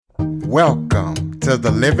Welcome to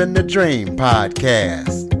the Living the Dream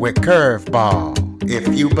podcast with Curveball.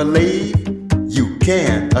 If you believe, you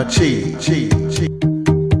can achieve.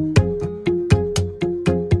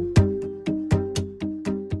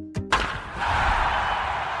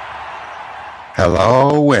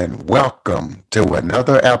 Hello and welcome to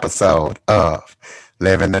another episode of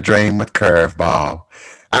Living the Dream with Curveball.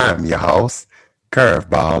 I'm your host,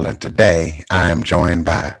 Curveball, and today I am joined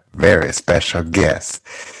by a very special guest.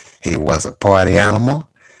 He was a party animal,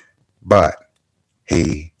 but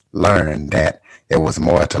he learned that it was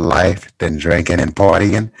more to life than drinking and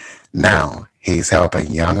partying. Now he's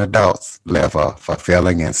helping young adults live a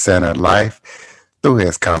fulfilling and centered life through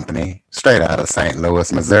his company, straight out of St.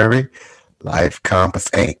 Louis, Missouri, Life Compass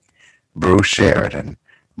Inc., Bruce Sheridan.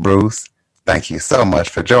 Bruce, thank you so much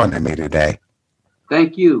for joining me today.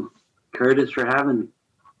 Thank you, Curtis, for having me.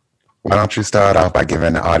 Why don't you start off by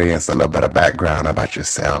giving the audience a little bit of background about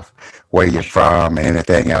yourself, where you're from, and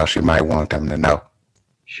anything else you might want them to know?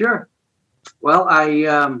 Sure. Well, I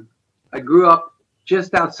grew up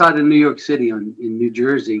just outside of New York City in New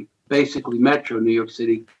Jersey, basically Metro New York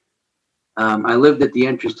City. I lived at the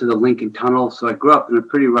entrance to the Lincoln Tunnel, so I grew up in a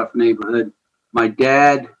pretty rough neighborhood. My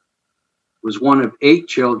dad was one of 8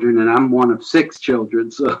 children, and I'm one of 6 children.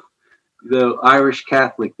 So the Irish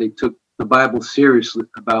Catholic, they took the Bible seriously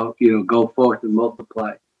about, go forth and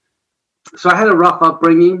multiply. So I had a rough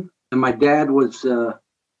upbringing, and my dad was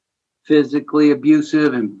physically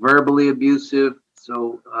abusive and verbally abusive.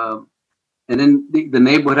 So, and then the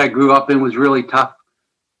neighborhood I grew up in was really tough.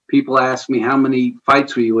 People asked me, how many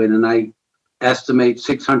fights were you in? And I estimate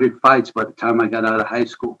 600 fights by the time I got out of high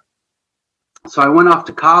school. So I went off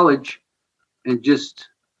to college and just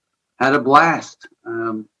had a blast.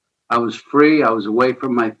 I was free. I was away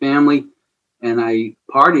from my family, and I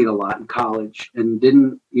partied a lot in college and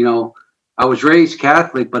didn't, I was raised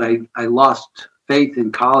Catholic, but I lost faith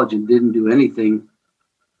in college and didn't do anything.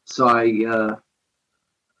 So I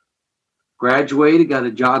graduated, got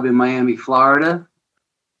a job in Miami, Florida.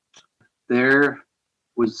 There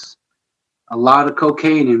was a lot of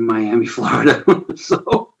cocaine in Miami, Florida.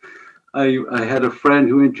 So I had a friend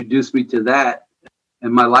who introduced me to that,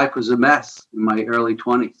 and my life was a mess in my early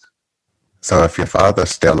 20s. So if your father's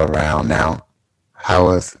still around now, how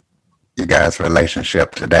is you guys'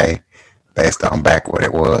 relationship today based on back what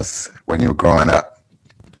it was when you were growing up?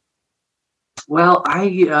 Well,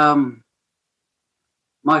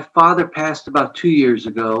 my father passed about 2 years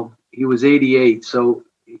ago. He was 88, so,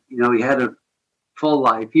 he had a full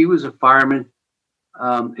life. He was a fireman.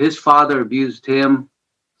 His father abused him.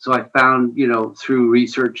 So I found, through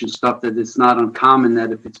research and stuff, that it's not uncommon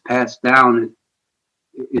that if it's passed down,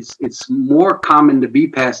 it's more common to be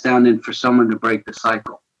passed down than for someone to break the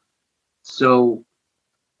cycle. So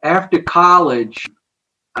after college,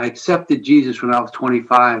 I accepted Jesus when I was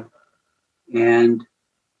 25 and,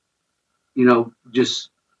 just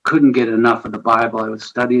couldn't get enough of the Bible. I was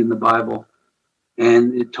studying the Bible,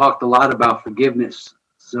 and it talked a lot about forgiveness.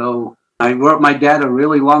 So I wrote my dad a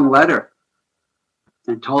really long letter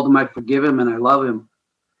and told him I forgive him and I love him.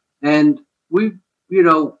 And we,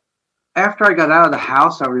 after I got out of the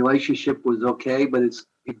house, our relationship was okay, but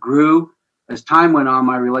it grew. As time went on,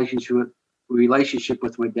 my relationship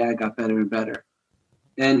with my dad got better and better.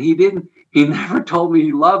 And he never told me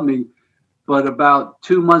he loved me, but about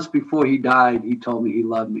 2 months before he died, he told me he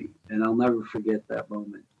loved me. And I'll never forget that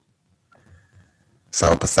moment.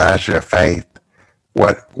 So besides your faith,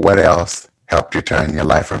 what else helped you turn your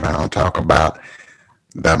life around? Talk about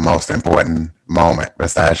the most important moment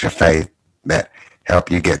besides your faith that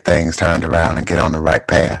helped you get things turned around and get on the right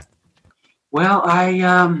path. Well,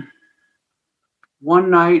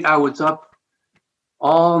 one night I was up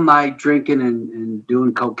all night drinking and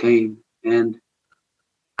doing cocaine, and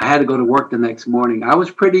I had to go to work the next morning. I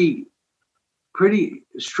was pretty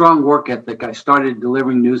strong work ethic. I started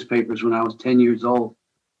delivering newspapers when I was 10 years old,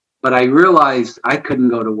 but I realized I couldn't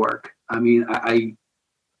go to work. I mean, I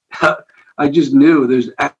just knew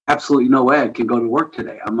there's absolutely no way I can go to work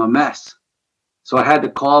today. I'm a mess. So I had to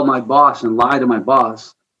call my boss and lie to my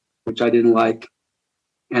boss, which I didn't like.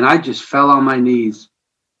 And I just fell on my knees.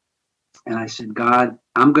 And I said, God,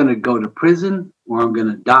 I'm going to go to prison or I'm going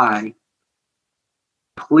to die.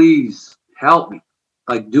 Please help me.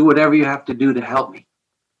 Like, do whatever you have to do to help me.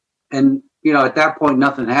 And, at that point,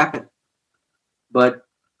 nothing happened. But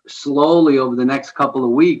slowly over the next couple of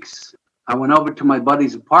weeks, I went over to my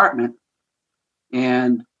buddy's apartment,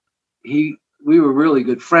 and we were really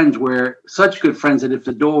good friends, such good friends that if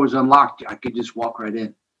the door was unlocked, I could just walk right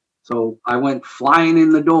in. So I went flying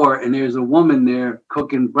in the door, and there's a woman there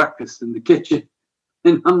cooking breakfast in the kitchen.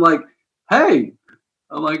 And I'm like, hey,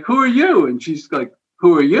 I'm like, who are you? And she's like,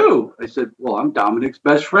 who are you? I said, well, I'm Dominic's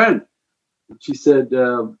best friend. And she said,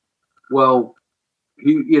 well,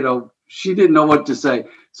 she didn't know what to say.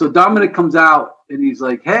 So Dominic comes out and he's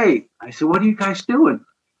like, hey. I said, what are you guys doing?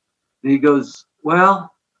 And he goes,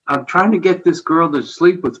 well, I'm trying to get this girl to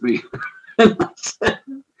sleep with me.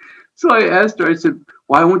 So I asked her, I said,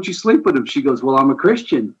 why won't you sleep with him? She goes, well, I'm a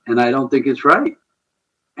Christian and I don't think it's right.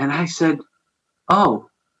 And I said, oh.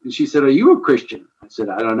 And she said, are you a Christian? I said,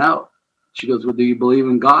 I don't know. She goes, well, do you believe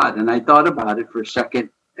in God? And I thought about it for a second.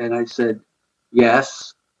 And I said,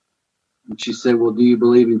 yes. And she said, well, do you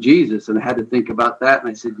believe in Jesus? And I had to think about that. And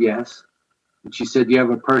I said, yes. And she said, do you have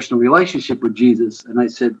a personal relationship with Jesus? And I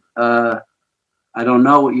said, I don't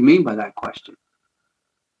know what you mean by that question.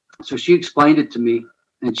 So she explained it to me.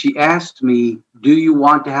 And she asked me, do you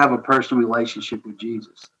want to have a personal relationship with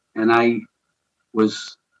Jesus? And I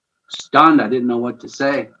was stunned. I didn't know what to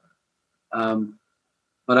say.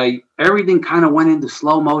 But everything kind of went into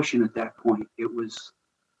slow motion at that point. It was,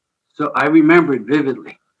 so I remember it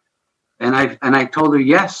vividly. And I told her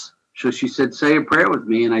yes. So she said, say a prayer with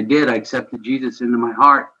me. And I did. I accepted Jesus into my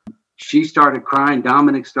heart. She started crying.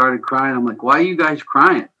 Dominic started crying. I'm like, why are you guys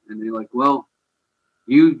crying? And they're like, well,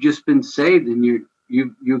 you've just been saved and you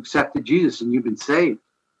accepted Jesus and you've been saved.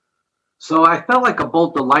 So I felt like a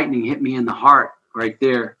bolt of lightning hit me in the heart right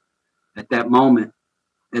there at that moment.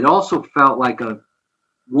 It also felt like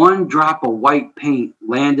one drop of white paint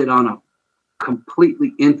landed on a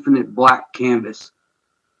completely infinite black canvas,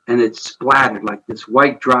 and it splattered, like this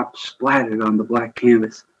white drop splattered on the black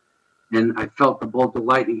canvas. And I felt the bolt of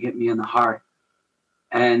lightning hit me in the heart.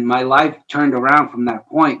 And my life turned around from that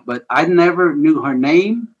point, but I never knew her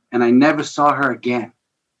name and I never saw her again,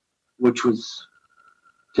 which was,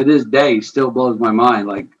 to this day, still blows my mind.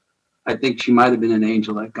 Like, I think she might have been an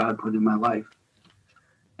angel that God put in my life.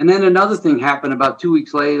 And then another thing happened about 2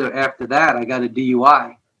 weeks later. After that, I got a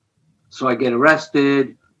DUI. So I get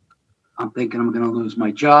arrested. I'm thinking I'm going to lose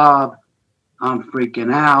my job. I'm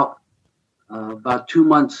freaking out. About 2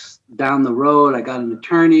 months down the road, I got an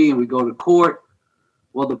attorney and we go to court.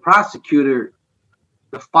 Well, the prosecutor,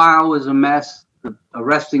 the file was a mess.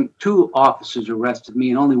 Two officers arrested me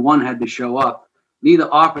and only one had to show up.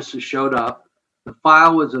 Neither officer showed up. The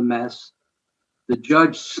file was a mess. The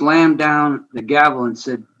judge slammed down the gavel and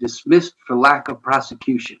said, dismissed for lack of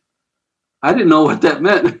prosecution. I didn't know what that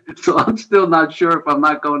meant. So I'm still not sure if I'm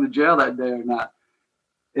not going to jail that day or not.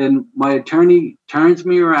 And my attorney turns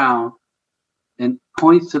me around and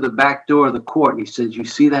points to the back door of the court. And he says, you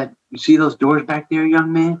see that? You see those doors back there,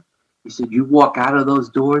 young man? He said, you walk out of those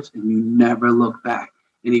doors and you never look back.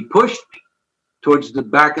 And he pushed me towards the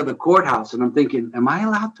back of the courthouse. And I'm thinking, am I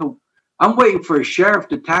allowed to? I'm waiting for a sheriff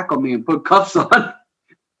to tackle me and put cuffs on.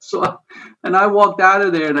 And I walked out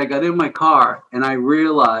of there and I got in my car and I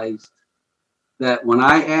realized that when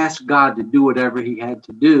I asked God to do whatever he had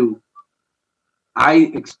to do,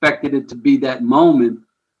 I expected it to be that moment,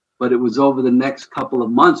 but it was over the next couple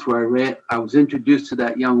of months where I was introduced to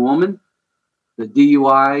that young woman, the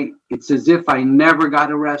DUI. It's as if I never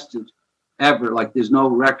got arrested, ever. Like there's no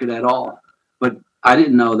record at all. But I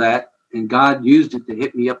didn't know that. And God used it to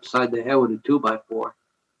hit me upside the head with a 2x4.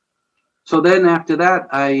 So then after that,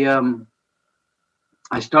 I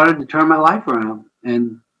started to turn my life around.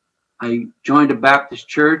 And I joined a Baptist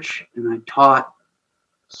church and I taught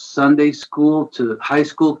Sunday school to high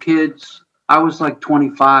school kids. I was like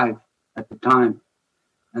 25 at the time.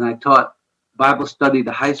 And I taught Bible study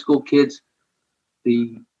to high school kids.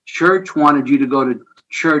 The church wanted you to go to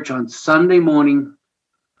church on Sunday morning,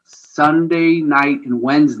 Sunday night, and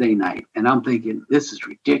Wednesday night. And I'm thinking, this is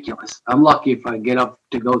ridiculous. I'm lucky if I get up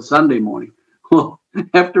to go Sunday morning. Well,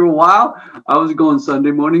 after a while, I was going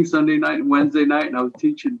Sunday morning, Sunday night, and Wednesday night, and I was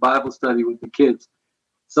teaching Bible study with the kids.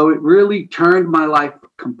 So it really turned my life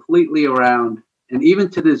completely around. And even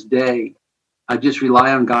to this day, I just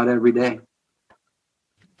rely on God every day.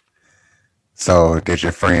 So did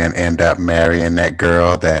your friend end up marrying that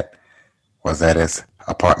girl that was at his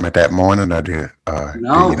apartment that morning, or No,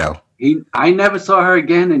 do you know? I never saw her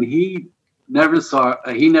again, and he never saw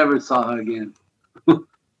her again.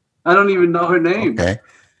 I don't even know her name. Okay.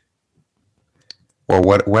 Well,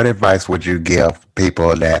 what advice would you give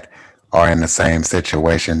people that are in the same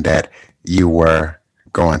situation that you were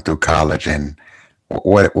going through college, and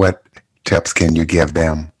what tips can you give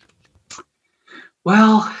them?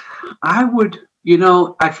 Well, I would,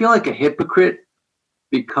 I feel like a hypocrite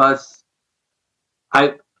because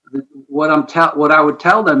what I would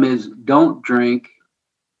tell them is don't drink,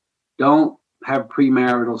 don't have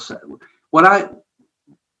premarital sex.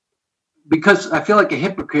 Because I feel like a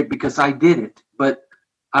hypocrite because I did it, but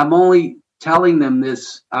I'm only telling them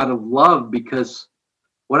this out of love because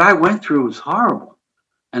what I went through was horrible.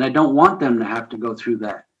 And I don't want them to have to go through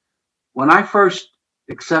that. When I first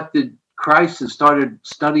accepted Christ and started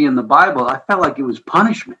studying the Bible, I felt like it was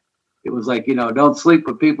punishment. It was like, don't sleep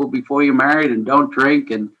with people before you're married and don't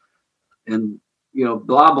drink and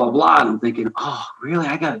blah, blah, blah. And I'm thinking, oh, really?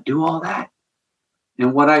 I got to do all that?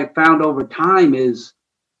 And what I found over time is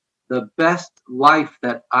the best life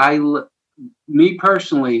that me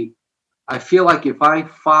personally, I feel like if I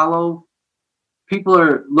follow, people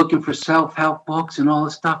are looking for self-help books and all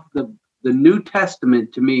this stuff. The New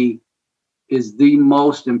Testament to me is the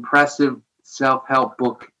most impressive self-help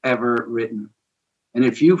book ever written. And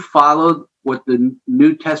if you follow what the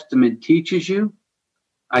New Testament teaches you,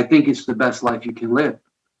 I think it's the best life you can live.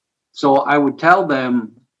 So I would tell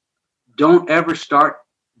them, don't ever start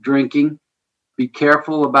drinking. Be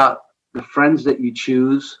careful about the friends that you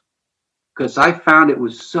choose, because I found it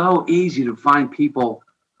was so easy to find people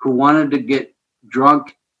who wanted to get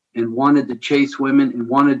drunk and wanted to chase women and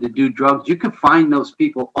wanted to do drugs. You can find those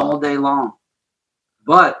people all day long.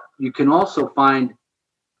 But you can also find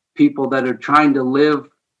people that are trying to live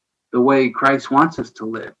the way Christ wants us to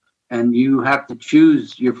live. And you have to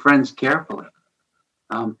choose your friends carefully.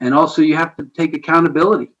 And also you have to take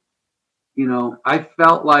accountability. I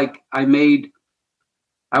felt like I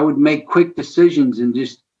would make quick decisions and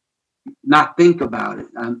just not think about it.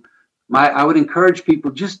 I would encourage people,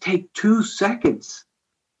 just take 2 seconds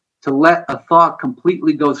to let a thought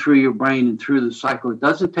completely go through your brain and through the cycle. It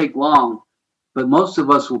doesn't take long, but most of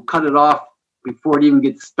us will cut it off before it even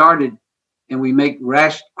gets started, and we make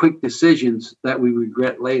rash, quick decisions that we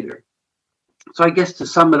regret later. So I guess to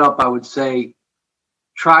sum it up, I would say,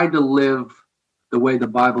 try to live the way the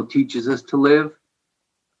Bible teaches us to live.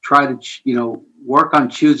 Try to, work on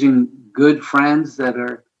choosing good friends that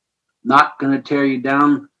are not going to tear you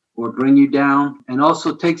down or bring you down, and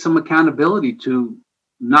also take some accountability to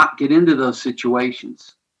not get into those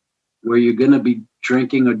situations where you're going to be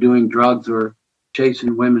drinking or doing drugs or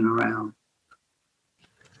chasing women around.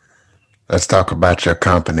 Let's talk about your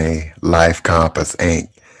company, Life Compass Inc.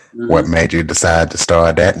 Mm-hmm. What made you decide to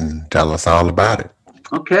start that, and tell us all about it?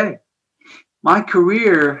 Okay. My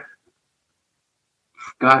career,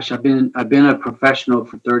 gosh, I've been a professional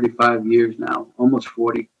for 35 years now, almost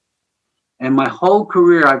 40. And my whole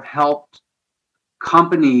career, I've helped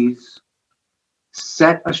companies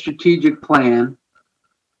set a strategic plan,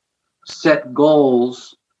 set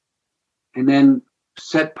goals, and then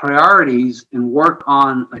set priorities and work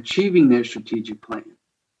on achieving their strategic plan.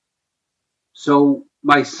 So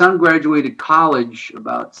my son graduated college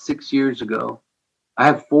about 6 years ago. I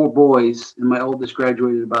have 4 boys, and my oldest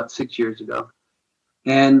graduated about 6 years ago.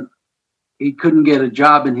 And he couldn't get a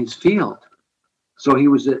job in his field. So he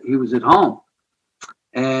was at home.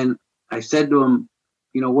 And I said to him,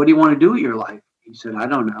 what do you want to do with your life? He said, I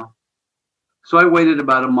don't know. So I waited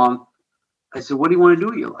about a month. I said, what do you want to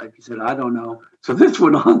do with your life? He said, I don't know. So this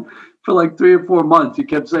went on for like 3 or 4 months. He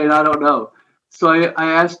kept saying, I don't know. So I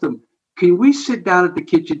asked him, can we sit down at the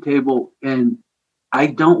kitchen table, and I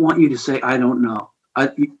don't want you to say, I don't know.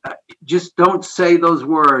 Just don't say those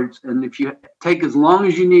words. And if you take as long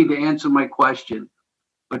as you need to answer my question,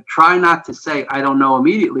 but try not to say, I don't know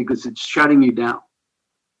immediately, because it's shutting you down.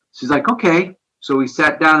 She's like, okay. So we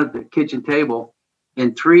sat down at the kitchen table,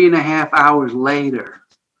 and 3.5 hours later,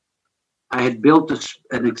 I had built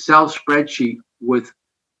an Excel spreadsheet with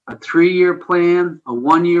a 3-year plan, a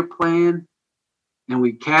 1-year plan, and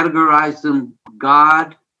we categorized them: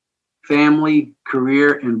 God, family,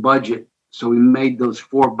 career, and budget. So we made those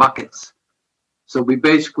 4 buckets. So we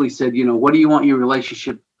basically said, what do you want your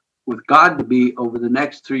relationship with God to be over the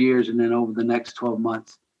next 3 years and then over the next 12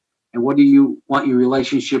 months? And what do you want your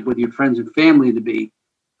relationship with your friends and family to be?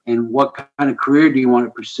 And what kind of career do you want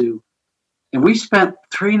to pursue? And we spent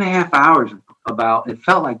 3.5 hours it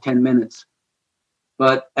felt like 10 minutes.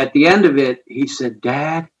 But at the end of it, he said,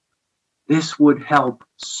 Dad, this would help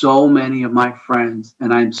so many of my friends.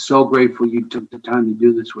 And I'm so grateful you took the time to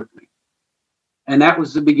do this with me. And that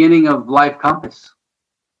was the beginning of Life Compass.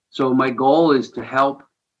 So my goal is to help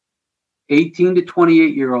 18 to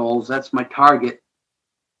 28-year-olds. That's my target.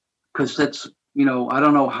 Because that's, I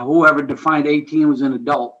don't know whoever defined 18 was an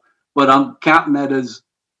adult, but I'm counting that as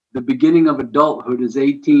the beginning of adulthood. Is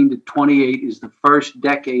 18 to 28 is the first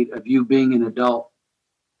decade of you being an adult.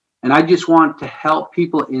 And I just want to help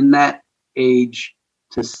people in that age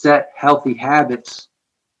to set healthy habits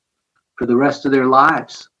for the rest of their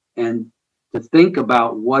lives, and to think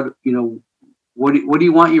about what do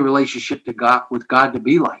you want your relationship with God to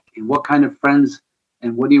be like, and what kind of friends,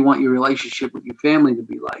 and what do you want your relationship with your family to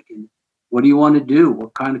be like, and What do you want to do?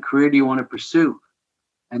 What kind of career do you want to pursue?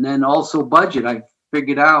 And then also budget. I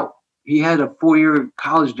figured out he had a 4-year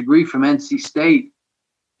college degree from NC State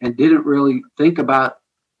and didn't really think about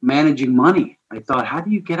managing money. I thought, how do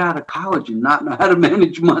you get out of college and not know how to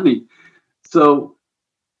manage money? So,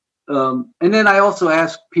 and then I also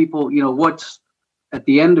ask people, what's at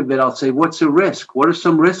the end of it, I'll say, what's the risk? What are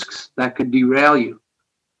some risks that could derail you?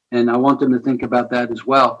 And I want them to think about that as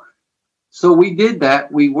well. So we did that.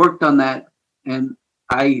 We worked on that. And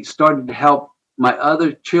I started to help my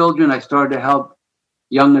other children. I started to help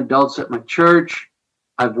young adults at my church.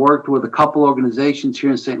 I've worked with a couple organizations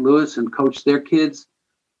here in St. Louis and coached their kids.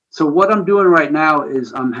 So what I'm doing right now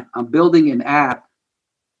is I'm building an app.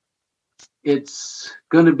 It's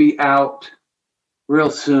going to be out real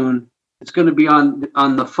soon. It's going to be on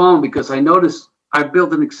the phone because I noticed I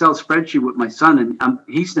built an Excel spreadsheet with my son, and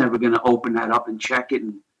he's never going to open that up and check it.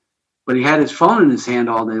 But he had his phone in his hand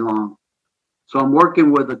all day long. So I'm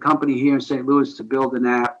working with a company here in St. Louis to build an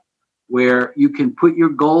app where you can put your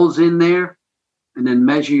goals in there and then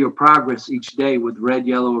measure your progress each day with red,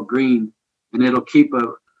 yellow, or green. And it'll keep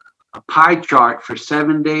a pie chart for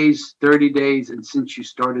 7 days, 30 days, and since you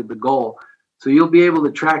started the goal. So you'll be able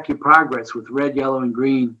to track your progress with red, yellow, and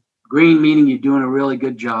green. Green meaning you're doing a really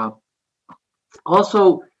good job.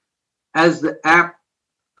 Also, as the app,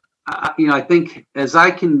 I think as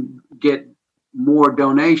I can get more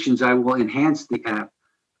donations, I will enhance the app.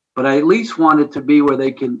 But I at least want it to be where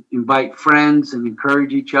they can invite friends and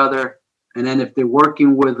encourage each other. And then if they're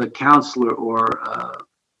working with a counselor or a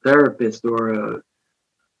therapist or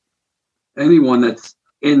anyone that's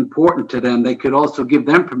important to them, they could also give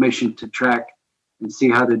them permission to track and see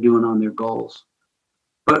how they're doing on their goals.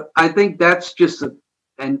 But I think that's just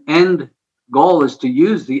an end goal is to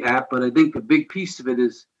use the app. But I think a big piece of it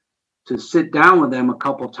is to sit down with them a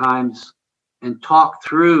couple times and talk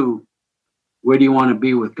through where do you want to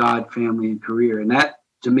be with God, family, and career. And that,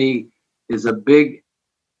 to me, is a big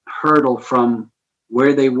hurdle from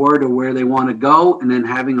where they were to where they want to go, and then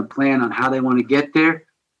having a plan on how they want to get there.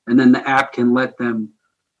 And then the app can let them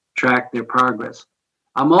track their progress.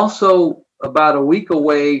 I'm also about a week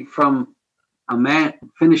away from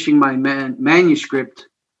finishing my manuscript.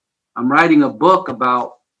 I'm writing a book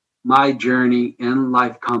about my journey in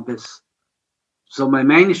Life Compass. So my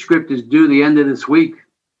manuscript is due the end of this week,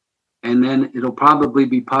 and then it'll probably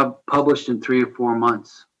be published in 3 or 4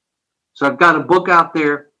 months. So I've got a book out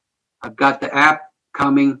there. I've got the app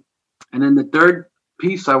coming. And then the third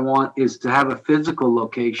piece I want is to have a physical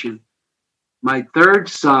location. My third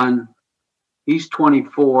son, he's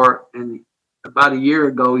 24, and about a year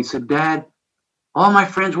ago, he said, Dad, all my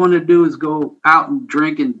friends want to do is go out and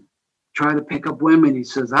drink and try to pick up women. He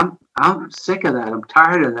says, I'm sick of that. I'm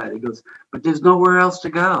tired of that. He goes, but there's nowhere else to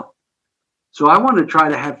go. So I want to try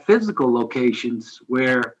to have physical locations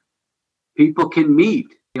where people can meet.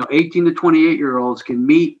 18 to 28-year-olds can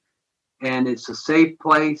meet, and it's a safe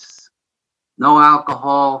place, no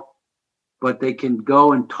alcohol, but they can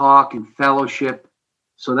go and talk and fellowship.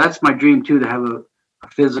 So that's my dream too, to have a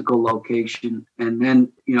physical location. And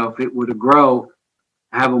then, if it were to grow,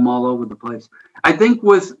 have them all over the place. I think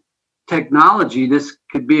with technology, this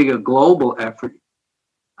could be a global effort.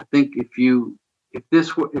 I think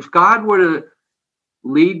if God were to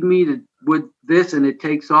lead me with this and it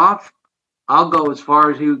takes off, I'll go as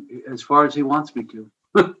far as he wants me to.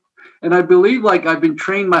 And I believe I've been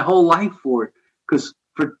trained my whole life for it, because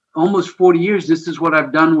for almost 40 years, this is what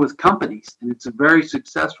I've done with companies, and it's a very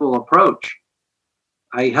successful approach.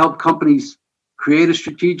 I help companies create a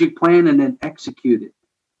strategic plan and then execute it.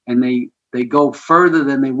 And they go further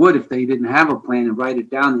than they would if they didn't have a plan and write it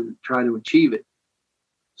down and try to achieve it.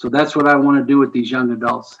 So that's what I want to do with these young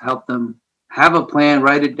adults, help them have a plan,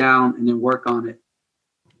 write it down, and then work on it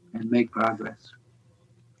and make progress.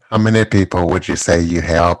 How many people would you say you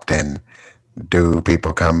helped, and do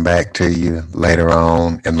people come back to you later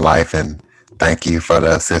on in life and thank you for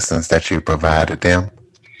the assistance that you provided them?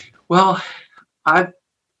 Well,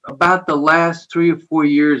 about the last 3 or 4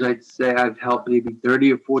 years, I'd say I've helped maybe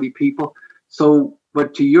 30 or 40 people. So,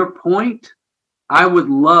 but to your point, I would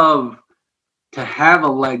love to have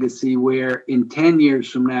a legacy where in 10 years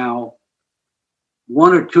from now,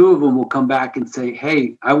 1 or 2 of them will come back and say,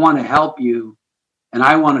 hey, I want to help you and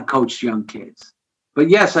I want to coach young kids. But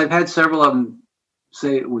yes, I've had several of them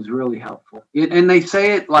say it was really helpful. And they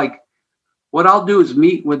say it what I'll do is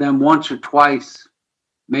meet with them once or twice,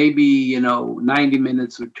 maybe, 90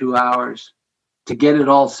 minutes or 2 hours to get it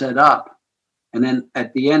all set up. And then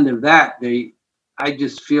at the end of that, I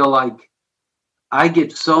just feel like I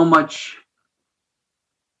get so much.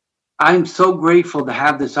 I'm so grateful to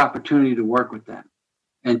have this opportunity to work with them.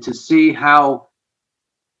 and to see how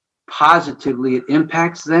positively it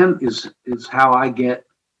impacts them is how I get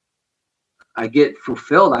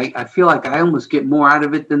fulfilled. I feel like I almost get more out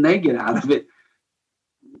of it than they get out of it.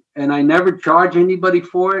 And I never charge anybody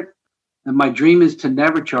for it. And my dream is to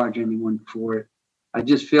never charge anyone for it. I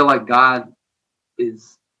just feel like God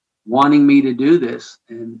is wanting me to do this,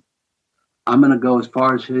 and I'm going to go as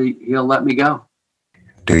far as he'll let me go.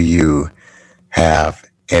 Do you have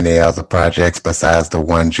any other projects besides the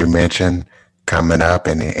ones you mentioned coming up?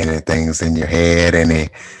 Any things in your head? Any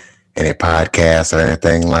podcasts or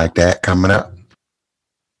anything like that coming up?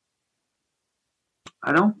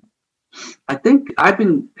 I don't. I think I've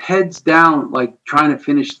been heads down, like trying to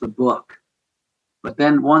finish the book. But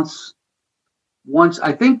then once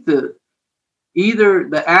I think either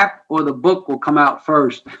the app or the book will come out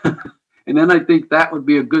first, and then I think that would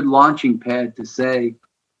be a good launching pad to say,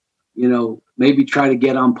 maybe try to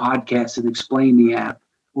get on podcasts and explain the app,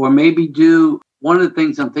 or maybe do one of the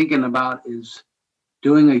things I'm thinking about is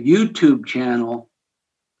doing a YouTube channel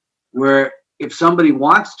where if somebody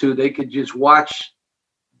wants to, they could just watch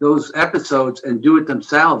those episodes and do it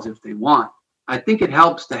themselves if they want. I think it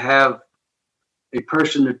helps to have a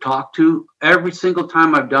person to talk to. Every single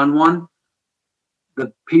time I've done one,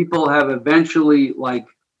 the people have eventually like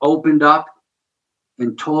opened up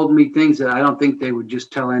and told me things that I don't think they would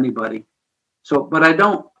just tell anybody. So, but I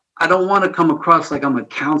don't want to come across like I'm a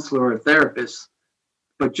counselor or a therapist,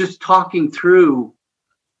 but just talking through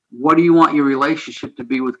what do you want your relationship to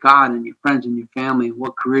be with God and your friends and your family, and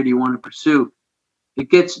what career do you want to pursue?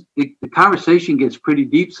 The conversation gets pretty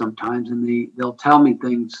deep sometimes, and they'll tell me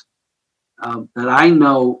things that I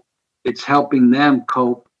know it's helping them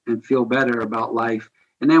cope and feel better about life.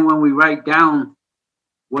 And then when we write down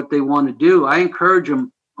what they want to do, I encourage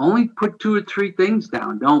them, only put 2 or 3 things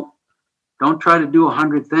down. Don't try to do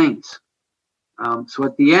 100 things. So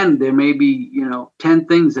at the end, there may be 10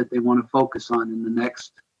 things that they want to focus on in the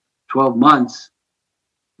next 12 months,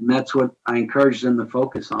 and that's what I encourage them to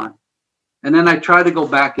focus on. And then I try to go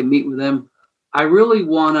back and meet with them. I really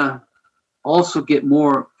want to also get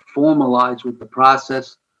more formalized with the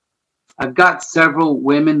process. I've got several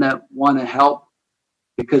women that want to help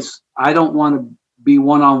because I don't want to be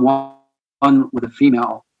one-on-one with a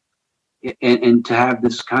female and to have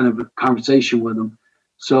this kind of a conversation with them.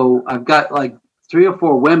 So I've got like 3 or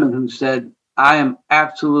 4 women who said, I am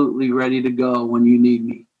absolutely ready to go when you need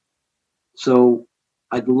me. So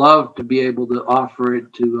I'd love to be able to offer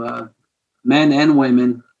it to men and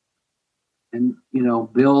women, and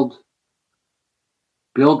build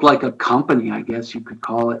like a company, I guess you could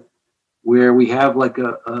call it, where we have like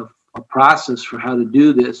a process for how to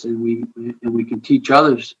do this, and we can teach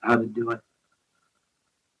others how to do it.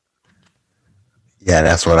 Yeah,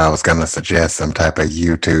 that's what I was going to suggest, some type of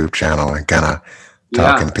YouTube channel and kind of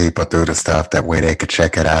talking people through the stuff. That way they could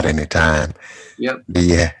check it out anytime. Yep. Do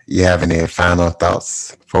you have any final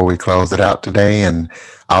thoughts before we close it out today? And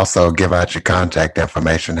also give out your contact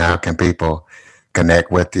information. How can people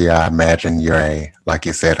connect with you? I imagine you're like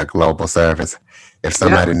you said, a global service. If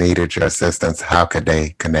somebody needed your assistance, how could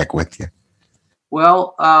they connect with you?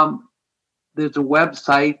 Well, there's a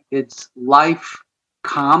website. It's Life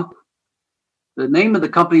Comp. The name of the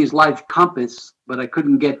company is Life Compass, but I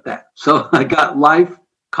couldn't get that. So I got Life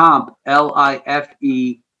Comp,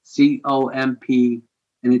 LIFECOMP,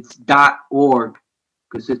 and it's .org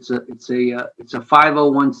because it's a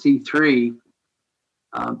 501c3.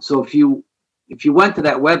 So if you went to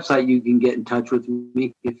that website, you can get in touch with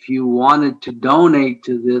me. If you wanted to donate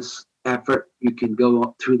to this effort, you can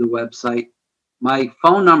go through the website. My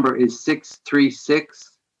phone number is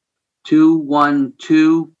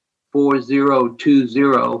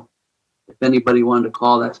 636-212-4020. If anybody wanted to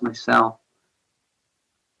call, that's my cell.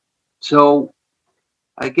 So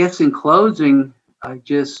I guess in closing, I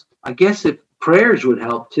guess if prayers would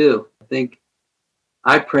help too. I think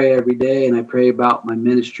I pray every day, and I pray about my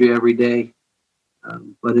ministry every day.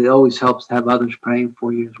 But it always helps to have others praying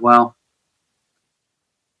for you as well.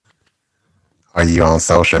 Are you on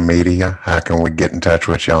social media? How can we get in touch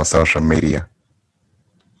with you on social media?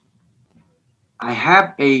 I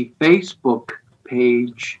have a Facebook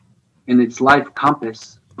page, and it's Life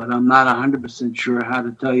Compass, but I'm not 100% sure how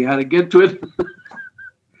to tell you how to get to it.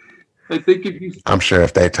 I think I'm sure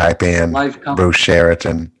if they type in Bruce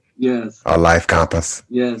Sheridan, yes, or Life Compass,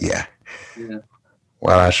 yes, yeah.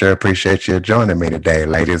 Well, I sure appreciate you joining me today,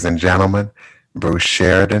 ladies and gentlemen. Bruce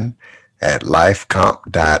Sheridan at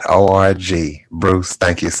lifecomp.org. Bruce,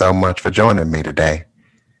 thank you so much for joining me today.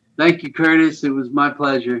 Thank you, Curtis. It was my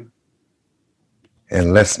pleasure.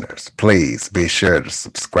 And listeners, please be sure to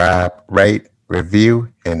subscribe, rate,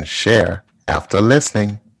 review, and share after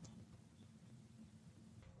listening.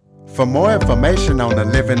 For more information on the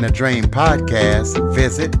Living the Dream podcast,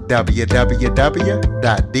 visit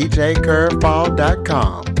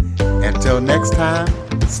www.djcurveball.com. Until next time,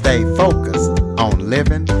 stay focused on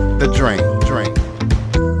living the dream.